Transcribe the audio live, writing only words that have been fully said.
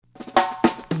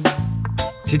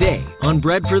Today on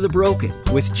Bread for the Broken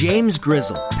with James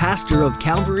Grizzle, pastor of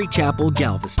Calvary Chapel,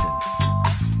 Galveston.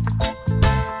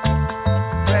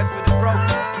 Bread for the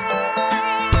broken.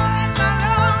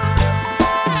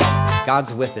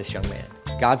 God's with this young man.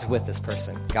 God's with this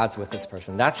person. God's with this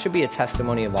person. That should be a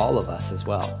testimony of all of us as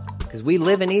well. Because we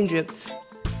live in Egypt.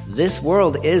 This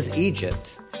world is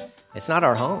Egypt. It's not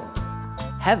our home.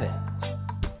 Heaven.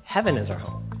 Heaven is our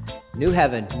home. New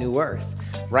heaven, new earth.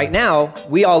 Right now,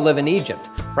 we all live in Egypt.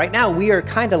 Right now, we are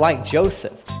kind of like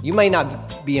Joseph. You may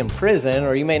not be in prison,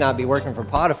 or you may not be working for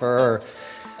Potiphar, or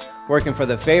working for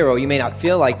the Pharaoh. You may not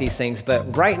feel like these things,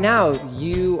 but right now,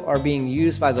 you are being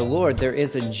used by the Lord. There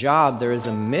is a job, there is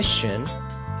a mission.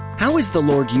 How is the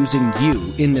Lord using you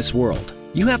in this world?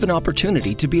 You have an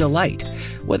opportunity to be a light.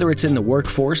 Whether it's in the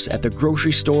workforce, at the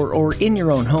grocery store, or in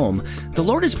your own home, the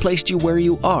Lord has placed you where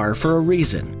you are for a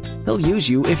reason. He'll use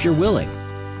you if you're willing.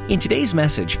 In today's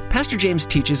message, Pastor James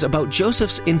teaches about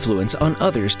Joseph's influence on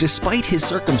others despite his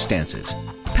circumstances.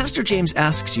 Pastor James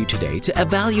asks you today to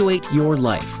evaluate your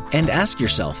life and ask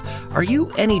yourself, are you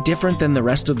any different than the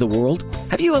rest of the world?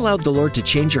 Have you allowed the Lord to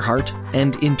change your heart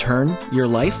and, in turn, your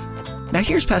life? Now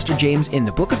here's Pastor James in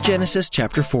the book of Genesis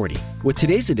chapter 40 with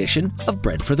today's edition of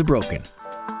Bread for the Broken.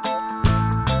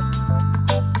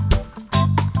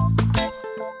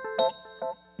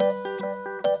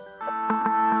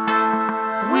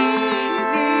 We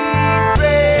need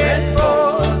bread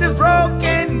for the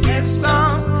broken. Give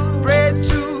some bread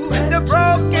to the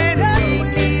broken. We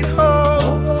need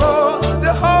hope for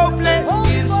the hopeless.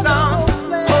 Give some hope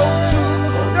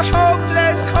to the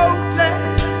hopeless,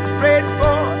 hopeless. Bread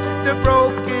for the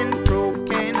broken.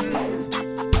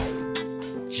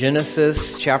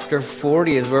 Genesis chapter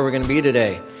 40 is where we're going to be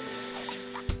today.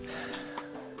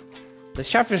 This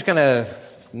chapter is kind of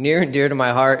near and dear to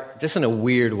my heart, just in a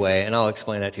weird way, and I'll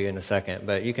explain that to you in a second,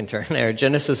 but you can turn there.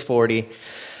 Genesis 40,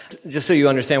 just so you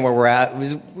understand where we're at,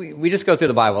 we just go through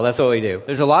the Bible. That's what we do.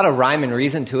 There's a lot of rhyme and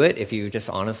reason to it if you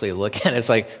just honestly look at it. It's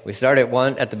like we start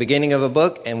at the beginning of a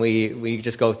book, and we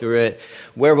just go through it.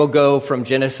 Where we'll go from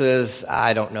Genesis,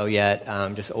 I don't know yet.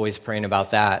 Just always praying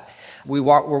about that. We're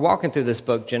walking through this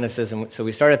book, Genesis, and so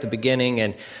we start at the beginning,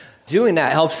 and doing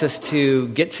that helps us to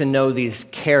get to know these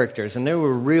characters, and they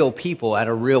were real people at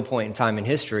a real point in time in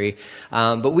history,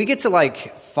 but we get to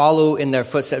follow in their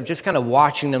footsteps, just kind of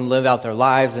watching them live out their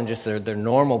lives, and just they're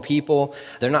normal people.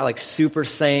 They're not like super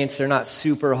saints, they're not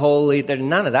super holy, they're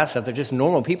none of that stuff. They're just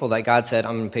normal people that God said,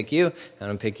 I'm going to pick you, and I'm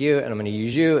going to pick you, and I'm going to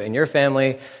use you and your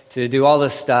family to do all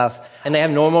this stuff. And they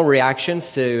have normal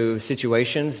reactions to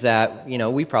situations that,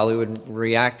 we probably would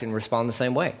react and respond the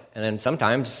same way. And then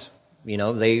sometimes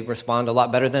they respond a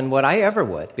lot better than what I ever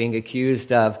would. Being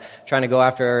accused of trying to go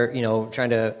after, trying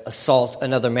to assault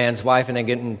another man's wife and then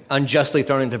getting unjustly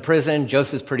thrown into prison.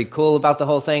 Joseph's pretty cool about the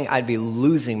whole thing. I'd be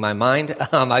losing my mind.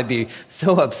 I'd be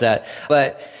so upset.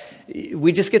 But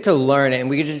we just get to learn it, and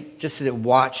we just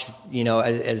watch,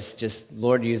 as just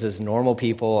Lord uses normal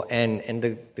people. And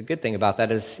the good thing about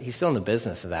that is he's still in the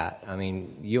business of that. I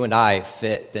mean, you and I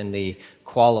fit in the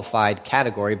qualified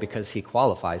category because he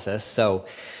qualifies us. So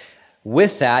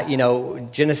with that,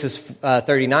 Genesis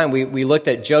 39, we looked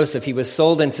at Joseph. He was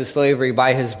sold into slavery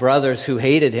by his brothers who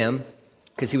hated him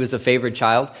because he was a favored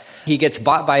child. He gets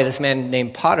bought by this man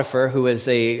named Potiphar, who is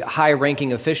a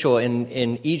high-ranking official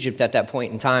in Egypt at that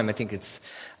point in time. I think it's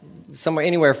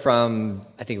anywhere from,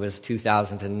 I think it was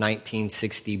 2000 to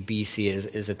 1960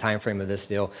 BC is the time frame of this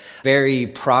deal. Very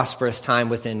prosperous time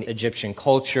within Egyptian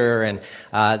culture, and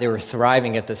they were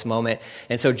thriving at this moment.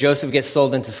 And so Joseph gets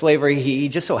sold into slavery. He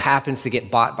just so happens to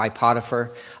get bought by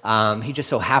Potiphar. He just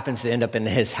so happens to end up in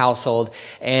his household,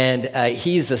 and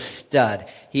he's a stud.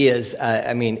 He is,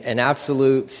 an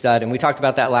absolute stud. And we talked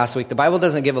about that last week. The Bible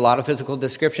doesn't give a lot of physical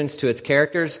descriptions to its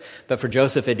characters, but for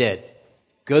Joseph it did.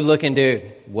 Good-looking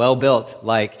dude, well-built,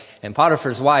 and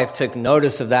Potiphar's wife took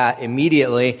notice of that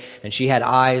immediately, and she had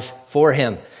eyes for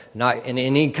him, not in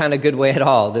any kind of good way at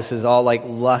all. This is all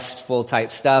lustful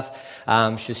type stuff.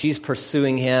 So she's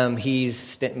pursuing him.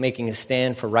 He's making a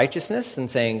stand for righteousness and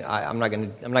saying, I'm not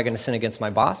going to sin against my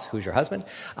boss, who's your husband,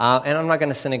 and I'm not going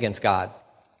to sin against God.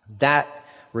 That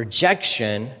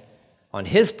rejection on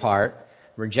his part,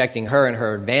 rejecting her and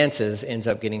her advances, ends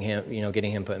up getting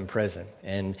him put in prison.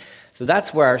 And so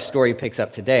that's where our story picks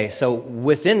up today. So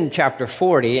within chapter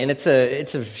 40, and it's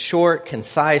a short,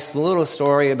 concise little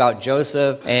story about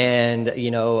Joseph and,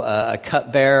 a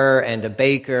cupbearer and a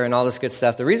baker and all this good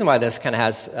stuff. The reason why this kind of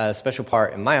has a special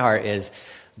part in my heart is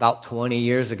about 20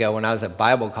 years ago when I was at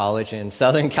Bible college in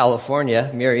Southern California,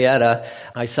 Murrieta.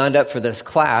 I signed up for this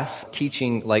class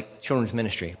teaching like children's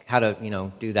ministry, how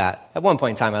to, do that. At one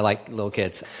point in time, I liked little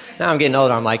kids. Now I'm getting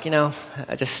older. I'm like,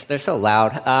 they're so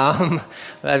loud. I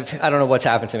don't know what's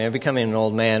happened to me. I'm becoming an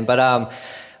old man, but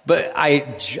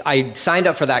I signed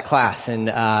up for that class,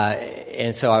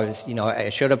 and so I was, I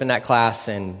showed up in that class,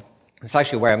 and it's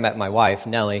actually where I met my wife,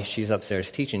 Nellie. She's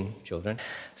upstairs teaching children.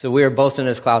 So we were both in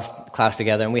this class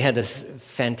together, and we had this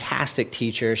fantastic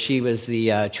teacher. She was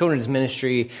the children's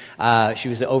ministry. She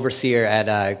was the overseer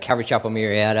at Calvary Chapel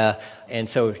Murrieta. And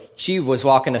so she was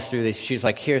walking us through this. She was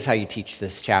like, here's how you teach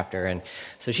this chapter. And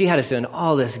so she had us doing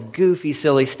all this goofy,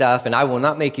 silly stuff, and I will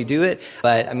not make you do it.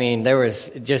 But, there was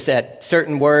just at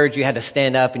certain words, you had to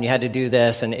stand up and you had to do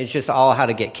this. And it's just all how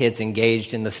to get kids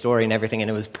engaged in the story and everything.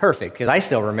 And it was perfect because I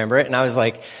still remember it. And I was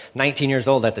like 19 years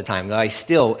old at the time. I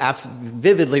still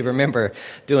vividly remember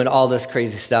doing all this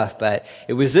crazy stuff. But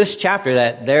it was this chapter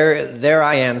that there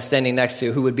I am standing next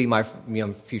to who would be my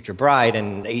future bride,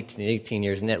 and 18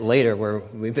 years later where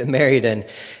we've been married, and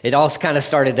it all kind of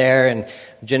started there. And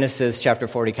Genesis chapter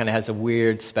 40 kind of has a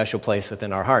weird special place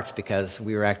within our hearts because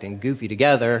we were acting goofy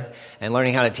together and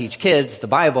learning how to teach kids the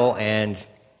Bible, and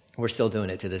we're still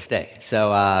doing it to this day. So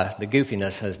the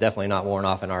goofiness has definitely not worn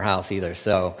off in our house either.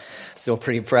 So still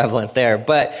pretty prevalent there.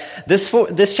 But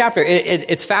this chapter,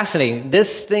 it's fascinating.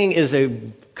 This thing is a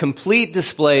complete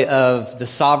display of the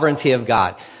sovereignty of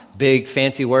God. Big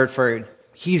fancy word for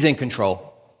He's in control.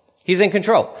 He's in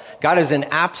control. God is in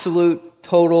absolute,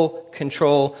 total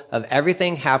control of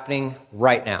everything happening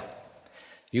right now.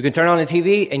 You can turn on the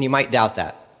TV and you might doubt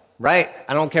that, right?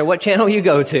 I don't care what channel you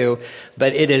go to,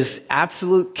 but it is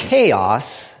absolute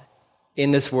chaos in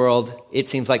this world, it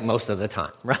seems like most of the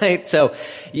time, right? So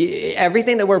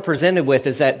everything that we're presented with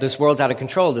is that this world's out of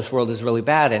control, this world is really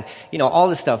bad, and all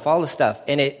this stuff.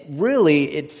 And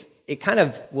it kind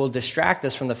of will distract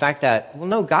us from the fact that, well,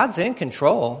 no, God's in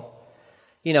control.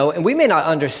 And we may not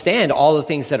understand all the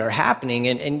things that are happening,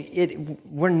 and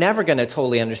we're never going to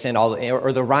totally understand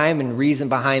or the rhyme and reason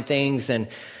behind things. And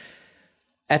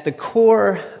at the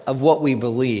core of what we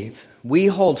believe, we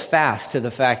hold fast to the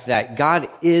fact that God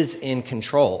is in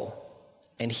control,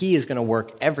 and He is going to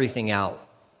work everything out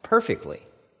perfectly.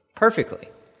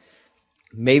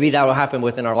 Maybe that will happen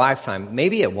within our lifetime.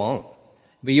 Maybe it won't.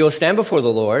 But you'll stand before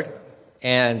the Lord,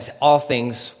 and all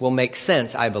things will make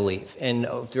sense, I believe. And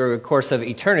through the course of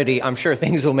eternity, I'm sure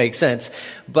things will make sense.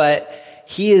 But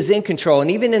He is in control. And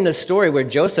even in the story where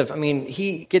Joseph,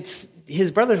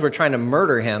 his brothers were trying to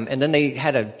murder him, and then they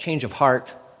had a change of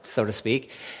heart, so to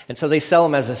speak. And so they sell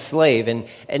him as a slave. And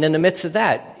in the midst of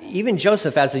that, even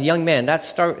Joseph as a young man, that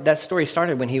story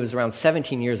started when he was around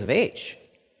 17 years of age.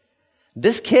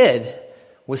 This kid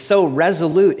was so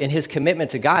resolute in his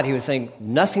commitment to God. He was saying,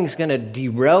 nothing's going to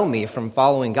derail me from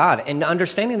following God, and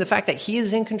understanding the fact that He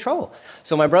is in control.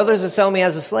 So my brothers are selling me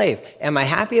as a slave. Am I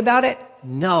happy about it?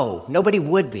 No, nobody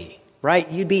would be,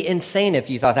 right? You'd be insane if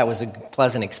you thought that was a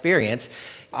pleasant experience.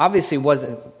 Obviously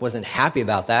wasn't happy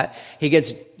about that. He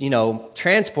gets,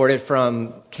 transported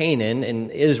from Canaan and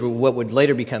Israel, what would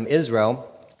later become Israel,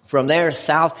 from there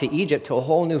south to Egypt, to a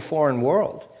whole new foreign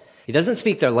world. He doesn't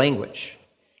speak their language.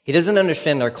 He doesn't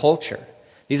understand their culture.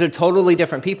 These are totally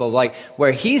different people. Like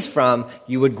where he's from,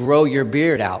 you would grow your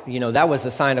beard out. That was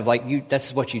a sign of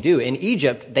that's what you do. In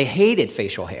Egypt, they hated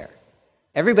facial hair.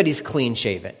 Everybody's clean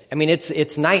shaven.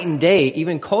 It's night and day,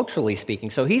 even culturally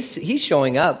speaking. So he's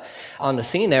showing up on the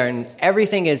scene there, and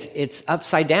everything it's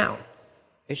upside down.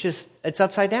 It's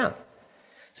upside down.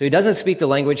 So he doesn't speak the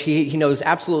language. He knows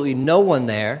absolutely no one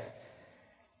there,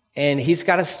 and he's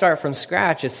got to start from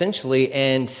scratch essentially.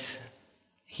 And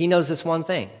he knows this one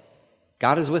thing: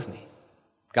 God is with me.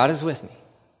 God is with me.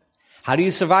 How do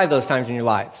you survive those times in your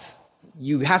lives?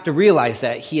 You have to realize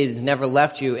that He has never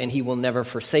left you, and He will never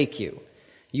forsake you.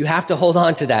 You have to hold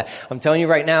on to that. I'm telling you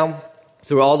right now,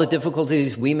 through all the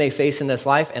difficulties we may face in this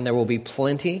life, and there will be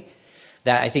plenty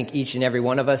that I think each and every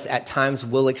one of us at times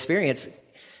will experience,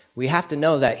 we have to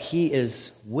know that He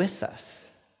is with us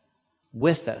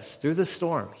through the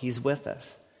storm. He's with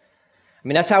us.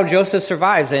 That's how Joseph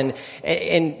survives, and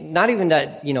not even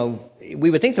that, we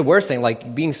would think the worst thing,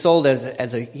 like being sold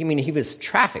he was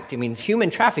trafficked. Human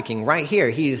trafficking right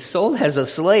here. He's sold as a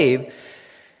slave,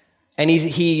 and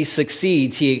he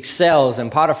succeeds, he excels,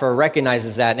 and Potiphar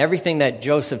recognizes that, and everything that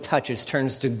Joseph touches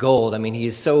turns to gold. He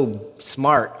is so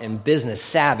smart and business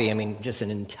savvy. Just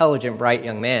an intelligent, bright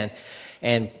young man,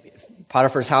 and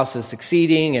Potiphar's house is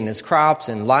succeeding, and his crops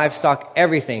and livestock,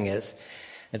 everything is.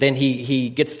 And then he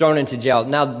gets thrown into jail.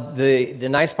 Now, the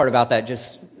nice part about that,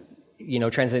 just,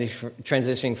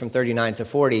 transitioning from 39 to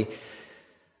 40,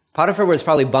 Potiphar was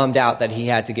probably bummed out that he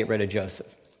had to get rid of Joseph.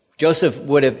 Joseph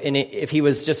would have, if he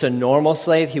was just a normal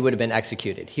slave, he would have been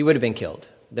executed. He would have been killed.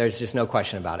 There's just no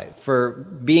question about it. For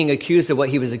being accused of what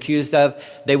he was accused of,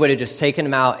 they would have just taken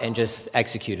him out and just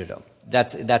executed him.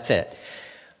 That's it.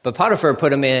 But Potiphar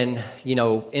put him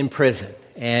in prison.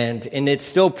 And it's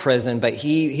still prison, but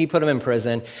he put him in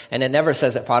prison. And it never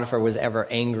says that Potiphar was ever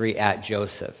angry at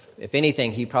Joseph. If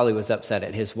anything, he probably was upset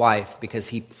at his wife because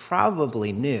he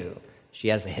probably knew she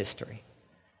has a history.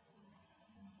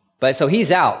 But so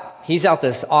he's out. He's out,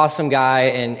 this awesome guy,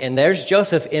 and there's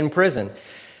Joseph in prison.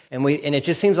 And it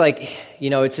just seems like,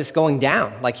 it's just going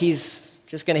down. Like he's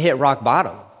just going to hit rock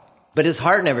bottom. But his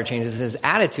heart never changes. His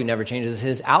attitude never changes.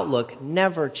 His outlook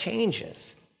never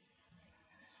changes.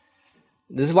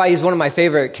 This is why he's one of my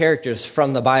favorite characters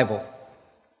from the Bible.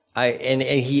 And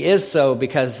he is so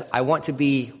because I want to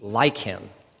be like him.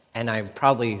 And I'm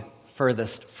probably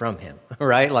furthest from him,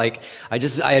 right? Like, I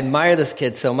admire this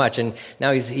kid so much. And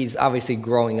now he's obviously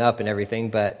growing up and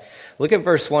everything. But look at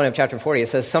verse 1 of chapter 40. It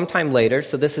says, sometime later,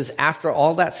 so this is after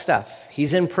all that stuff.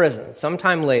 He's in prison.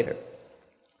 Sometime later,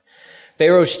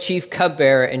 Pharaoh's chief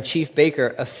cupbearer and chief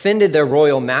baker offended their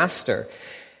royal master.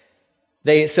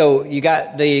 So you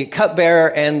got the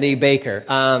cupbearer and the baker.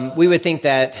 We would think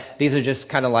that these are just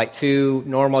kind of like two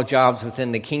normal jobs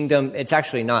within the kingdom. It's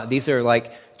actually not. These are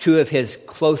like two of his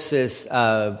closest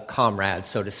comrades,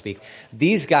 so to speak.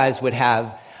 These guys would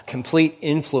have complete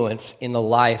influence in the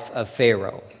life of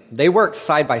Pharaoh. They worked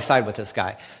side by side with this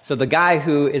guy. So the guy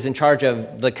who is in charge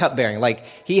of the cupbearing, like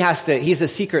he's a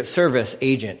Secret Service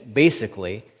agent,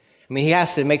 basically. I mean, he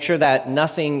has to make sure that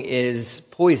nothing is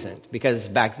poisoned, because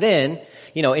back then,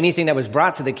 anything that was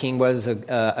brought to the king was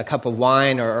a cup of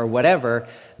wine or whatever.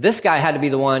 This guy had to be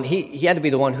the one, he had to be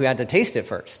the one who had to taste it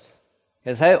first.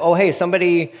 Because, hey,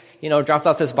 somebody, dropped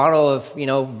off this bottle of,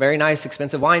 very nice,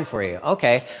 expensive wine for you.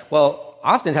 Okay, well,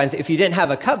 oftentimes, if you didn't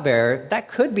have a cupbearer, that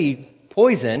could be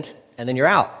poisoned, and then you're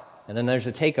out. And then there's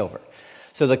a takeover.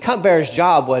 So the cupbearer's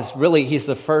job was really, he's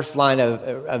the first line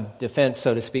of defense,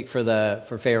 so to speak,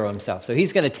 for Pharaoh himself. So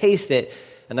he's going to taste it,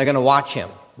 and they're going to watch him,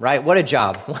 right? What a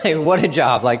job. What a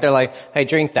job. Like, they're like, hey,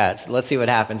 drink that. So let's see what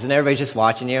happens. And everybody's just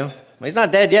watching you. Well, he's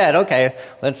not dead yet. Okay,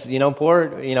 let's,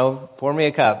 pour me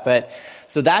a cup. But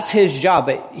so that's his job.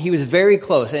 But he was very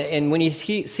close. And when you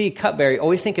see cupbearer,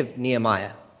 always think of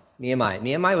Nehemiah.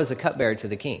 Nehemiah was a cupbearer to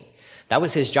the king. That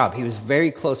was his job. He was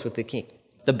very close with the king.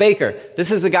 The baker, this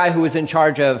is the guy who was in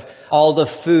charge of all the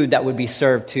food that would be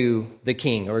served to the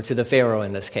king, or to the Pharaoh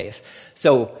in this case.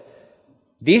 So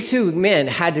these two men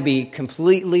had to be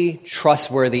completely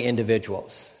trustworthy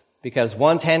individuals, because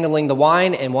one's handling the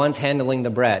wine and one's handling the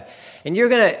bread. And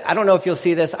I don't know if you'll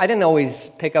see this. I didn't always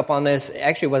pick up on this. It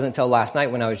actually wasn't until last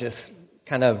night when I was just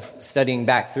kind of studying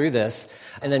back through this.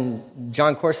 And then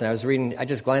John Corson, I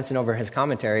just glancing over his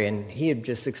commentary, and he had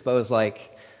just exposed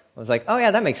I was like, oh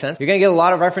yeah, that makes sense. You're going to get a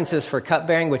lot of references for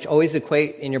cupbearing, which always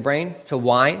equate in your brain to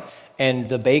wine, and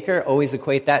the baker always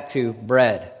equate that to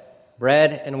bread.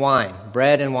 Bread and wine,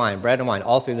 bread and wine, bread and wine,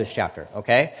 all through this chapter,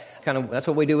 okay? That's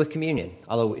what we do with communion,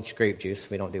 although it's grape juice.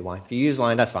 We don't do wine. If you use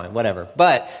wine, that's fine, whatever.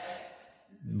 But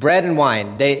bread and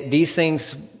wine, these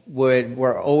things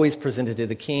were always presented to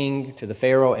the king, to the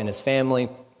Pharaoh and his family,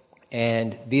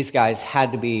 and these guys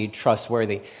had to be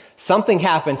trustworthy. Something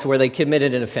happened to where they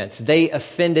committed an offense. They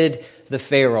offended the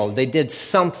Pharaoh. They did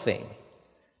something,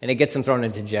 and it gets them thrown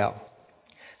into jail.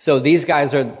 So these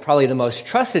guys are probably the most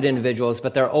trusted individuals,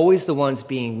 but they're always the ones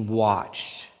being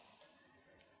watched.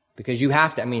 Because you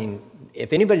have to,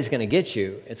 if anybody's going to get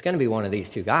you, it's going to be one of these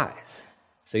two guys.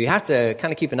 So you have to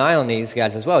kind of keep an eye on these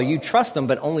guys as well. You trust them,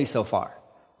 but only so far.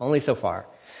 Only so far.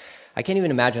 I can't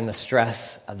even imagine the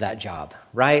stress of that job,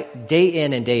 right? Day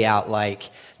in and day out,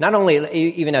 not only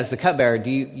even as the cupbearer,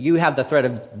 do you have the threat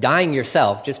of dying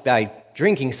yourself just by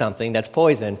drinking something that's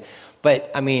poison, but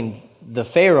the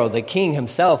Pharaoh, the king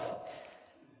himself,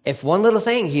 if one little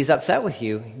thing he's upset with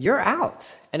you, you're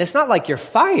out. And it's not like you're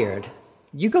fired.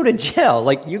 You go to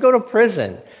jail, you go to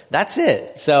prison. That's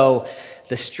it. So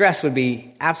the stress would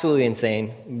be absolutely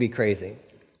insane. It would be crazy.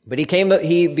 But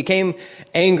he became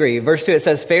angry. Verse 2, it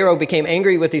says, Pharaoh became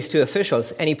angry with these two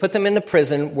officials, and he put them in the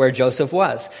prison where Joseph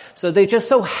was. So they just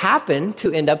so happened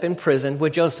to end up in prison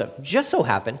with Joseph. Just so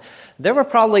happened. There were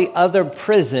probably other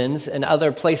prisons and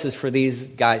other places for these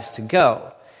guys to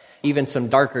go, even some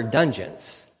darker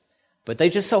dungeons. But they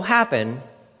just so happened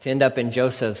to end up in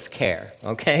Joseph's care,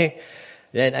 okay?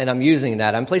 And I'm using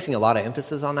that. I'm placing a lot of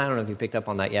emphasis on that. I don't know if you picked up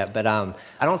on that yet, but I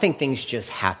don't think things just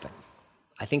happen.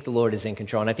 I think the Lord is in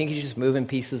control, and I think he's just moving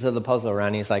pieces of the puzzle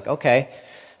around. He's like, okay,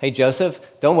 hey, Joseph,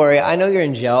 don't worry. I know you're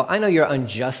in jail. I know you're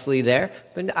unjustly there,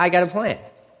 but I got a plan.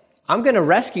 I'm going to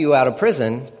rescue you out of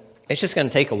prison. It's just going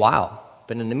to take a while.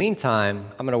 But in the meantime,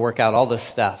 I'm going to work out all this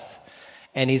stuff.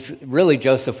 And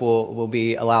Joseph will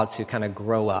be allowed to kind of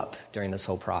grow up during this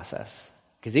whole process.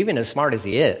 Because even as smart as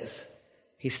he is,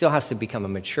 he still has to become a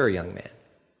mature young man.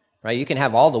 Right? You can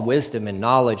have all the wisdom and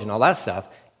knowledge and all that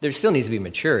stuff. There still needs to be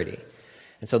maturity.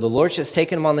 And so the Lord's just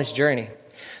taking him on this journey.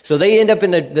 So they end up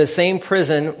in the same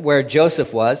prison where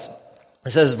Joseph was. It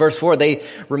says, verse 4, they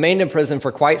remained in prison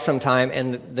for quite some time,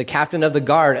 and the captain of the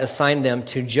guard assigned them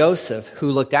to Joseph, who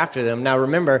looked after them. Now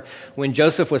remember, when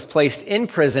Joseph was placed in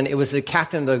prison, it was the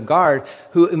captain of the guard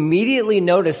who immediately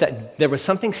noticed that there was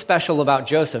something special about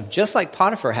Joseph, just like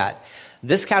Potiphar had.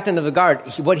 This captain of the guard,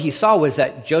 what he saw was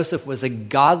that Joseph was a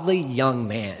godly young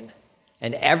man,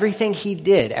 and everything he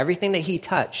did, everything that he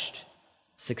touched,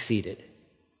 succeeded.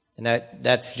 And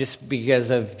that's just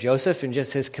because of Joseph and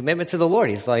just his commitment to the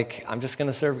Lord. He's like, I'm just going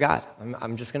to serve God.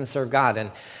 I'm just going to serve God. And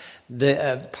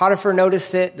the Potiphar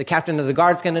noticed it. The captain of the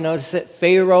guard's going to notice it.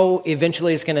 Pharaoh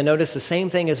eventually is going to notice the same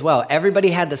thing as well.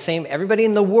 Everybody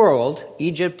in the world,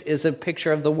 Egypt is a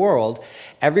picture of the world.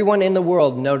 Everyone in the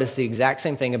world noticed the exact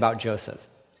same thing about Joseph.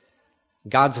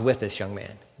 God's with this young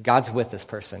man. God's with this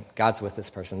person. God's with this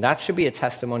person. That should be a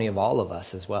testimony of all of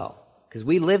us as well. Because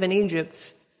we live in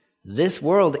Egypt. This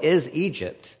world is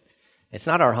Egypt. It's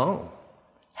not our home.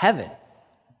 Heaven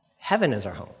is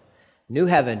our home. New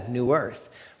heaven, new earth.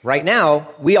 Right now,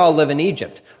 we all live in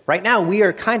Egypt. Right now, we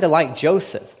are kind of like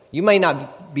Joseph. You may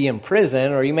not be in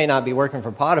prison, or you may not be working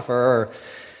for Potiphar, or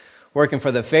working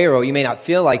for the Pharaoh. You may not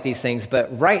feel like these things,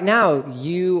 but right now,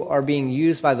 you are being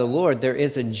used by the Lord. There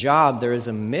is a job, there is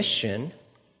a mission,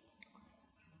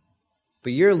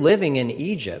 but you're living in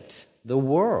Egypt, the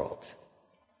world.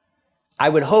 I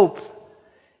would hope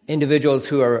individuals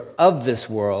who are of this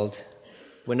world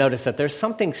would notice that there's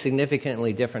something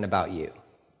significantly different about you.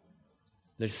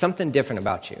 There's something different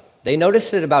about you. They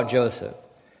noticed it about Joseph.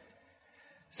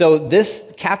 So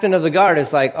this captain of the guard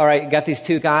is like, all right, you got these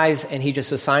two guys, and he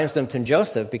just assigns them to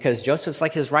Joseph because Joseph's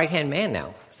like his right-hand man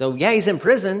now. So yeah, he's in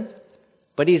prison,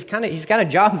 but he's got a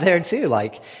job there too.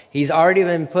 Like he's already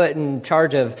been put in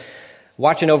charge of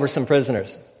watching over some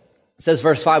prisoners. It says,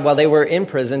 verse 5, while they were in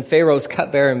prison, Pharaoh's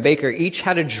cupbearer and baker each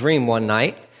had a dream one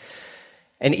night,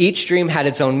 and each dream had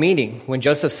its own meaning. When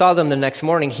Joseph saw them the next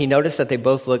morning, he noticed that they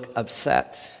both looked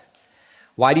upset.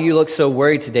 Why do you look so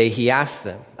worried today? He asked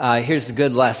them. Here's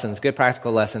good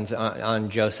practical lessons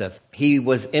on Joseph. He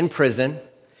was in prison.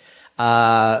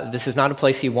 This is not a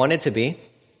place he wanted to be.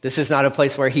 This is not a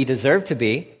place where he deserved to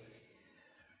be.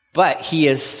 But he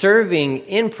is serving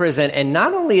in prison, and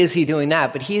not only is he doing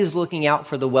that, but he is looking out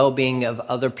for the well-being of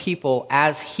other people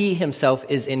as he himself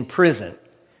is in prison.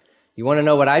 You want to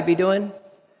know what I'd be doing?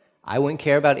 I wouldn't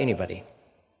care about anybody.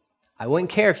 I wouldn't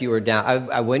care if you were down.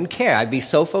 I wouldn't care. I'd be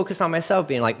so focused on myself,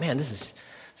 being like, man, this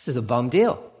is a bum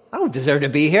deal. I don't deserve to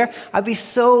be here. I'd be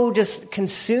so just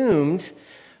consumed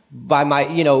by my,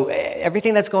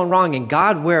 everything that's going wrong. And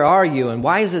God, where are you? And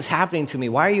why is this happening to me?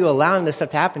 Why are you allowing this stuff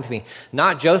to happen to me?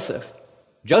 Not Joseph.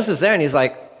 Joseph's there and he's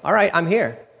like, all right, I'm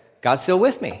here. God's still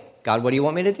with me. God, what do you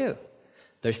want me to do?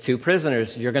 There's two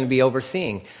prisoners you're going to be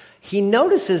overseeing. He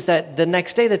notices that the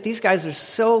next day that these guys are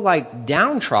so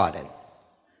downtrodden.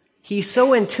 He's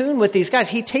so in tune with these guys.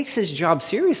 He takes his job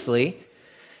seriously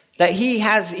that he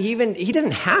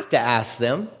doesn't have to ask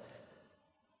them.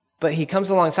 But he comes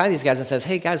alongside these guys and says,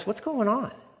 hey, guys, what's going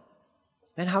on?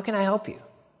 Man, how can I help you?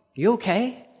 You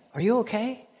okay? Are you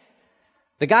okay?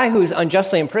 The guy who's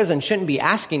unjustly in prison shouldn't be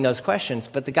asking those questions,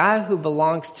 but the guy who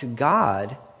belongs to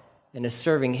God and is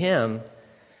serving him,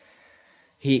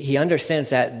 he understands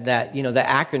that the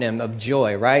acronym of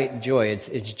joy, right? Joy,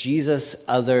 it's Jesus,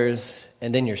 others,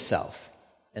 and then yourself.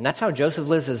 And that's how Joseph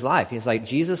lives his life. He's like,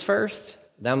 Jesus first,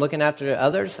 then I'm looking after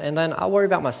others, and then I'll worry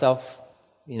about myself.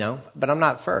 But I'm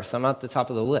not first. I'm not at the top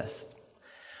of the list.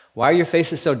 Why are your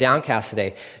faces so downcast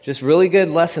today? Just really good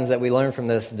lessons that we learned from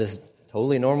this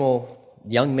totally normal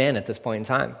young man at this point in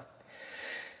time.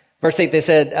 Verse 8,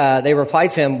 they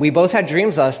replied to him, we both had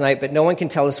dreams last night, but no one can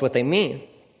tell us what they mean.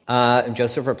 And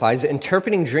Joseph replies,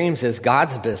 interpreting dreams is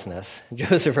God's business.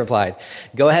 Joseph replied,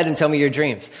 go ahead and tell me your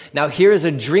dreams. Now here is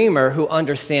a dreamer who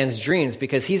understands dreams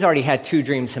because he's already had two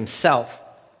dreams himself.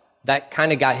 That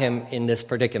kind of got him in this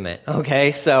predicament,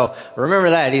 okay? So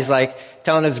remember that. He's like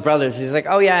telling his brothers, he's like,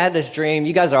 oh yeah, I had this dream.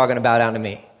 You guys are all going to bow down to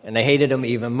me. And they hated him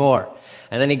even more.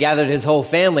 And then he gathered his whole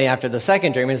family after the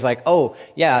second dream. He's like, oh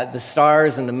yeah, the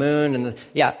stars and the moon,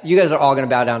 you guys are all going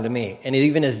to bow down to me. And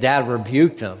even his dad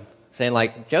rebuked him, saying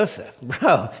like, Joseph,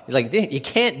 bro, he's like, dude, you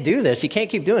can't do this. You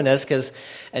can't keep doing this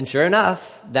and sure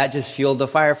enough, that just fueled the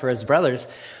fire for his brothers.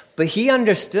 But he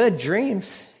understood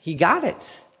dreams. He got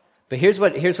it. But here's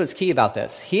what's key about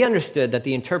this. He understood that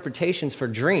the interpretations for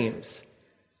dreams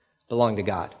belong to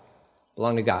God.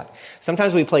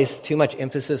 Sometimes we place too much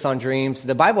emphasis on dreams.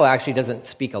 The Bible actually doesn't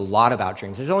speak a lot about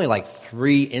dreams. There's only like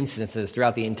 3 instances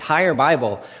throughout the entire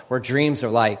Bible where dreams are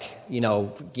like,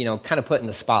 kind of put in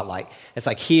the spotlight. It's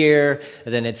like here,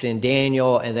 and then it's in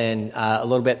Daniel, and then a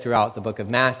little bit throughout the book of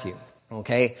Matthew.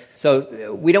 Okay?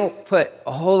 So we don't put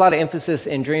a whole lot of emphasis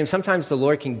in dreams. Sometimes the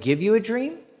Lord can give you a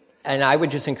dream, and I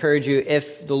would just encourage you,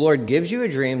 if the Lord gives you a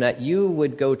dream, that you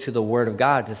would go to the Word of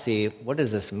God to see, what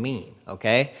does this mean?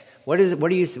 Okay? Lord,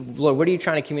 what are you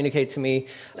trying to communicate to me?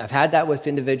 I've had that with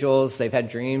individuals. They've had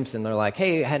dreams, and they're like,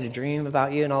 hey, I had a dream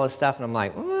about you and all this stuff. And I'm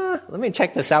like, let me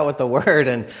check this out with the Word.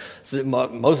 And so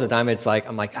most of the time, it's like,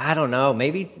 I'm like, I don't know.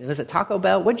 Maybe, was it Taco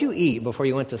Bell? What'd you eat before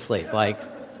you went to sleep? Like,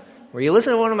 were you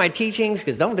listening to one of my teachings?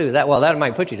 Because don't do that. Well, that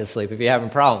might put you to sleep if you're having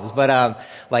problems. But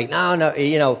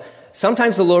no,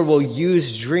 sometimes the Lord will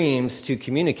use dreams to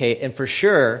communicate, and for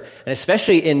sure, and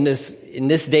especially in this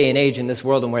day and age, in this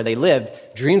world and where they lived,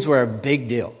 dreams were a big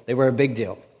deal. They were a big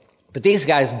deal. But these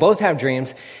guys both have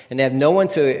dreams, and they have no one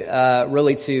to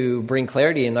really to bring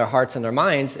clarity in their hearts and their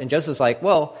minds. And Joseph's like,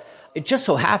 well, it just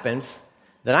so happens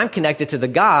that I'm connected to the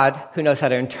God who knows how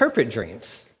to interpret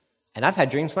dreams. And I've had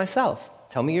dreams myself.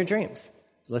 Tell me your dreams.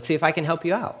 Let's see if I can help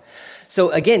you out.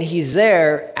 So again, he's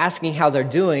there asking how they're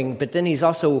doing, but then he's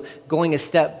also going a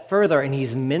step further and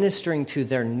he's ministering to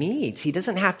their needs. He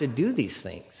doesn't have to do these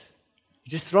things.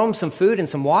 Just throw them some food and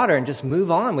some water and just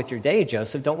move on with your day,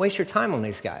 Joseph. Don't waste your time on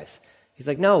these guys. He's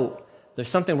like, no, there's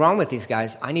something wrong with these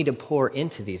guys. I need to pour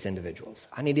into these individuals.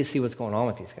 I need to see what's going on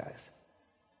with these guys.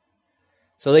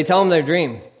 So they tell him their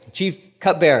dream. The chief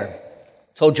cupbearer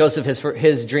told Joseph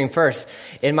his dream first.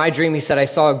 In my dream, he said, I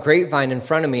saw a grapevine in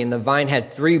front of me, and the vine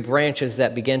had 3 branches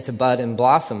that began to bud and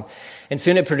blossom. And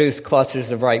soon it produced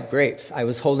clusters of ripe grapes. I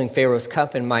was holding Pharaoh's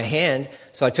cup in my hand,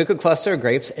 so I took a cluster of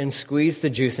grapes and squeezed the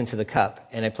juice into the cup,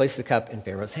 and I placed the cup in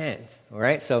Pharaoh's hands. All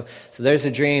right, so there's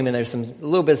a dream, and there's a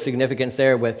little bit of significance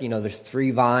there with, there's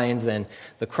 3 vines and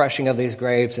the crushing of these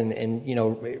grapes, and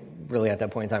really at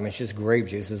that point in time, it's just grape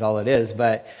juice is all it is.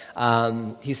 But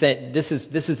he said this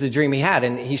is the dream he had,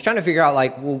 and he's trying to figure out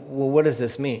well, what does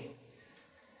this mean?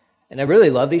 And I really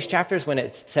love these chapters when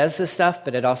it says this stuff,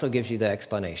 but it also gives you the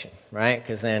explanation, right?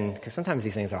 Because sometimes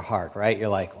these things are hard, right? You're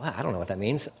like, well, I don't know what that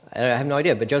means. I have no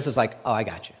idea. But Joseph's like, oh, I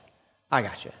got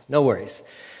you. No worries.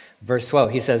 Verse 12,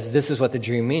 he says, this is what the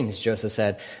dream means, Joseph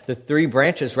said. The 3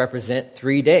 branches represent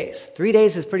 3 days. 3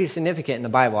 days is pretty significant in the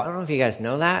Bible. I don't know if you guys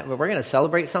know that, but we're going to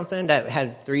celebrate something that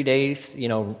had 3 days,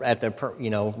 at the,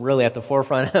 really at the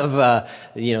forefront of,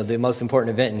 the most important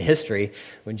event in history,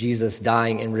 when Jesus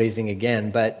dying and raising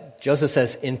again. But Joseph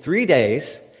says, in 3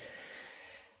 days,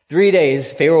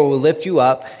 Pharaoh will lift you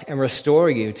up and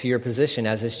restore you to your position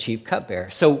as his chief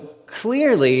cupbearer. So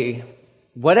clearly,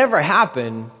 whatever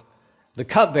happened, the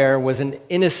cupbearer was an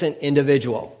innocent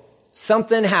individual.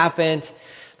 Something happened,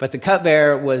 but the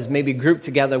cupbearer was maybe grouped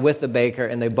together with the baker,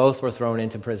 and they both were thrown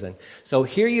into prison. So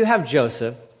here you have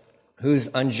Joseph, who's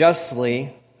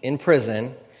unjustly in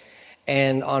prison,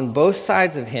 and on both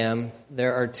sides of him,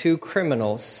 there are 2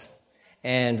 criminals,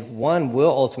 and one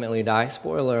will ultimately die.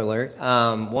 Spoiler alert.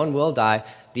 One will die.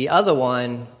 The other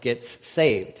one gets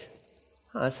saved.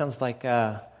 That sounds like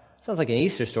an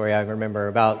Easter story I remember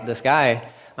about this guy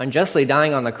unjustly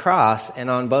dying on the cross, and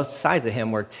on both sides of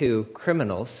him were 2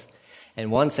 criminals.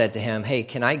 And one said to him, hey,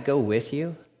 can I go with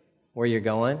you where you're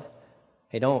going?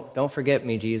 Hey, don't forget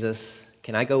me, Jesus.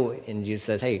 Can I go? And Jesus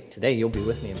says, hey, today you'll be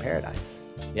with me in paradise.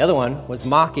 The other one was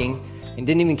mocking and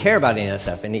didn't even care about any of that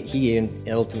stuff, and he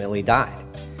ultimately died.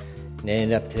 And it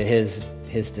ended up to his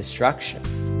destruction.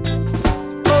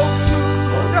 The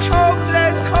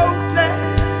hopeless,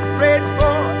 pray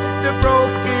for the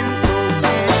broken.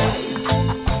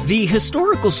 The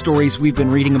historical stories we've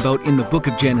been reading about in the book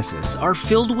of Genesis are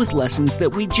filled with lessons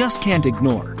that we just can't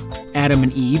ignore. Adam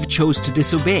and Eve chose to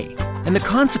disobey, and the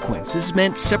consequences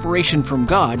meant separation from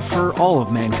God for all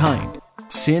of mankind.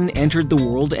 Sin entered the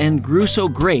world and grew so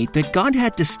great that God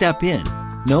had to step in.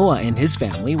 Noah and his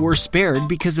family were spared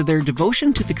because of their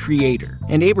devotion to the Creator,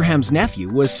 and Abraham's nephew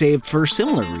was saved for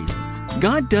similar reasons.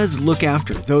 God does look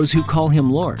after those who call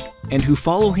him Lord, and who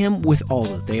follow him with all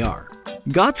that they are.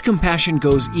 God's compassion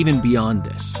goes even beyond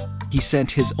this. He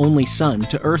sent his only Son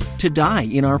to earth to die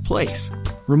in our place,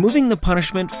 removing the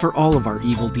punishment for all of our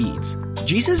evil deeds.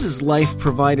 Jesus' life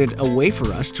provided a way for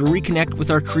us to reconnect with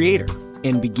our Creator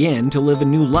and begin to live a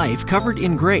new life covered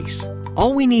in grace.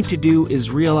 All we need to do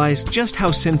is realize just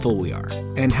how sinful we are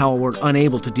and how we're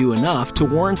unable to do enough to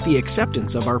warrant the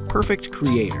acceptance of our perfect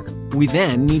Creator. We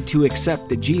then need to accept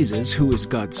that Jesus, who is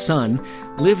God's Son,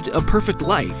 lived a perfect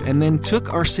life and then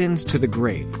took our sins to the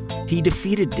grave. He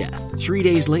defeated death 3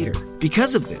 days later.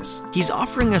 Because of this, He's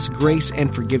offering us grace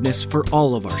and forgiveness for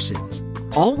all of our sins.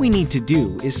 All we need to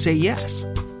do is say yes.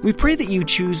 We pray that you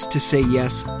choose to say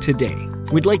yes today.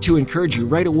 We'd like to encourage you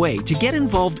right away to get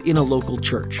involved in a local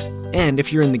church. And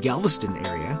if you're in the Galveston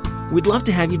area, we'd love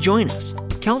to have you join us.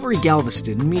 Calvary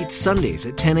Galveston meets Sundays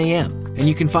at 10 a.m., and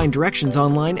you can find directions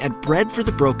online at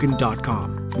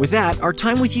breadforthebroken.com. With that, our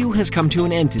time with you has come to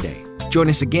an end today. Join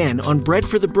us again on Bread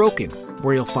for the Broken,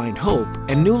 where you'll find hope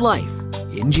and new life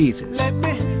in Jesus. Let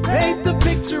me paint the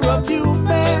picture of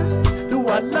humans who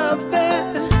are loving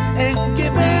and giving.